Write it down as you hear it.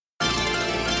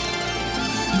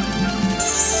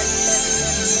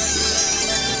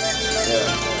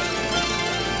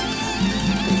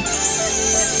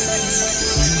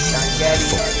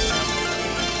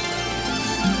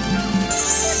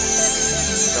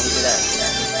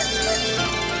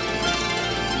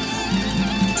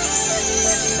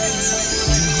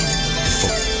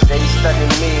They study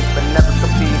me, but never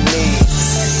could be me.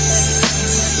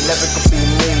 Never could be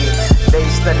me. They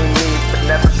study me, but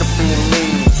never could be me.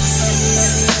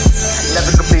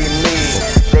 Never could be me.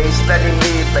 They study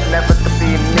me, but never could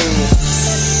be me.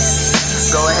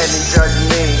 Go ahead and judge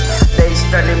me. They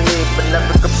study me, but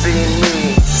never could be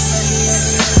me.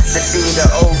 The D, the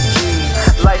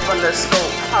OG, life under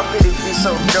scope. How could it be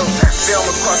so dope? Film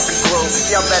across the globe,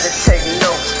 y'all better take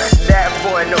notes. That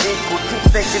boy no equal, keep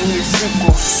thinking he's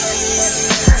sequel.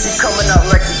 You coming out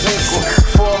like an equal.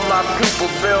 For my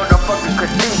people, build a fucking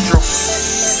cathedral.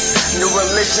 New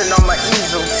religion on my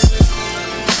easel.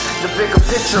 The bigger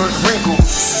picture is regal.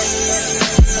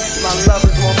 My love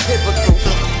is more pivotal.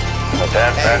 But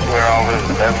that's where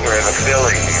the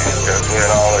feeling is. That's where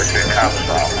all this shit comes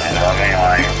from. And I mean,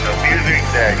 like, the music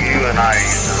that you and I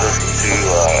used to listen to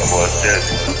was just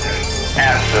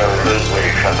absolutely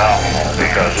phenomenal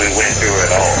because we went through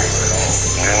it all.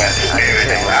 We went through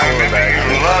everything. I remember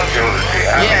you loved JODECI.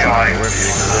 I mean, like, what you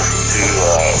used to listen to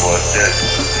was just...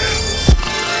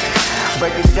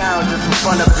 Break it down just for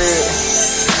fun of it.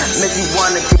 Make you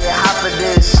wanna get hot for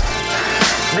this.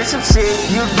 This some shit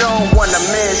you don't wanna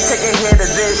miss. Take a hit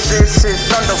of this is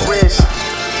Thunder Wish.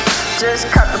 Just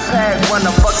cut the pad,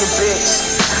 wanna fucking bitch.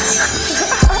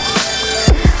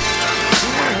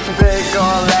 Big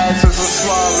all ass with some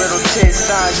small little tits.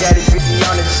 I got it 50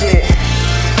 on the shit.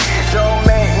 Don't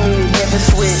make me hit the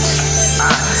switch.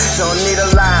 I don't need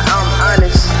a lie, I'm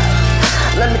honest.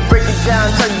 Let me break it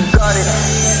down till you got it.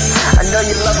 I know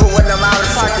you love it when I'm out of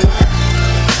pocket.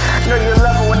 I know you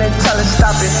love it when they tell it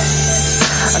stop it.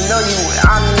 I know you,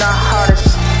 I'm the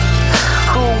hardest.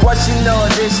 Who, what you know,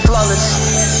 this flawless.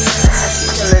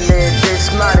 Killing it,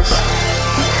 this modest.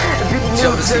 Big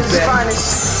news, this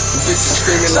finest. Bitches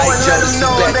screaming like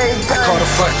JODECI back. I call the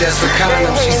fuck, that's for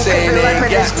condom. She saying they ain't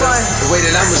got none. The way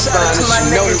that I'm responding,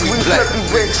 she know that we black.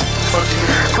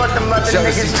 Fuck them other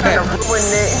niggas tryna ruin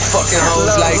it. Fucking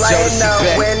hoes like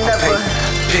JODECI back.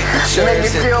 Pick the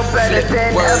chairs and flip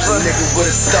words. A nigga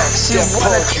with a thought, step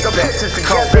poetry back.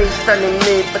 They study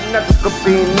me, but never could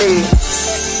be me.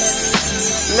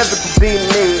 Never could be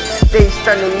me. They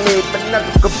study me, but never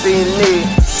could be me.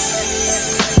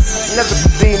 Never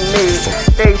could be me.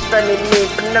 They study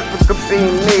me, but never could be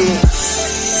me.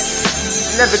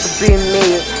 Never could be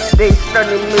me. They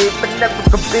study me, but never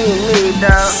could be me,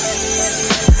 dawg.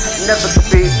 Never could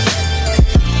be.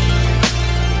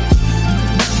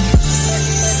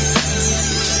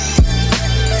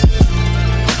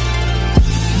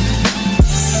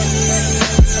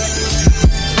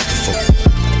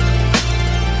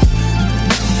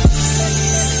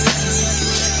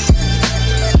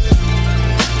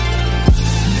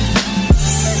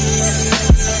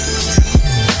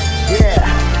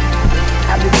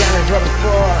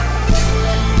 Before.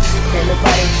 Can't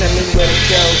nobody tell me where to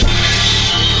go.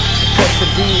 Cause to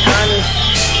be honest,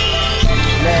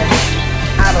 man,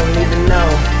 I don't even know.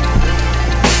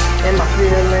 Am I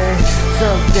feeling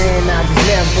something I just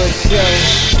never show?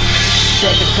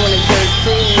 Back in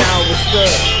 2013, I was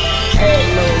stuck. Had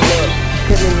no luck,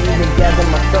 couldn't even gather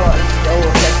my thoughts. Oh,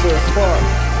 that's a spark.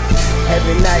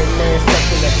 Every night, man, stuck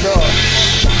in the dark.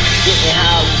 Getting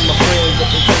high with my friends up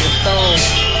until the stone.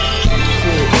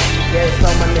 Shit. Yeah,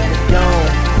 all my niggas gone,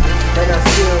 but I'm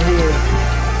still here,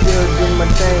 still doing my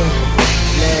thing,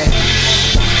 man.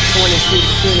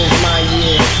 2016 is my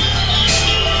year.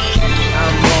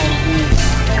 I'm on beat,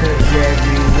 cause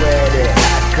everywhere that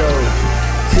I go,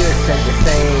 just ain't the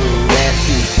same as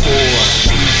before.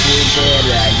 People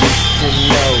that I used to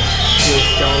know,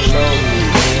 just don't know me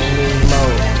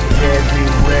anymore.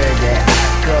 Everywhere that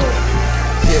I go,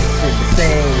 just ain't the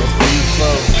same as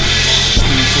before.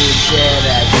 People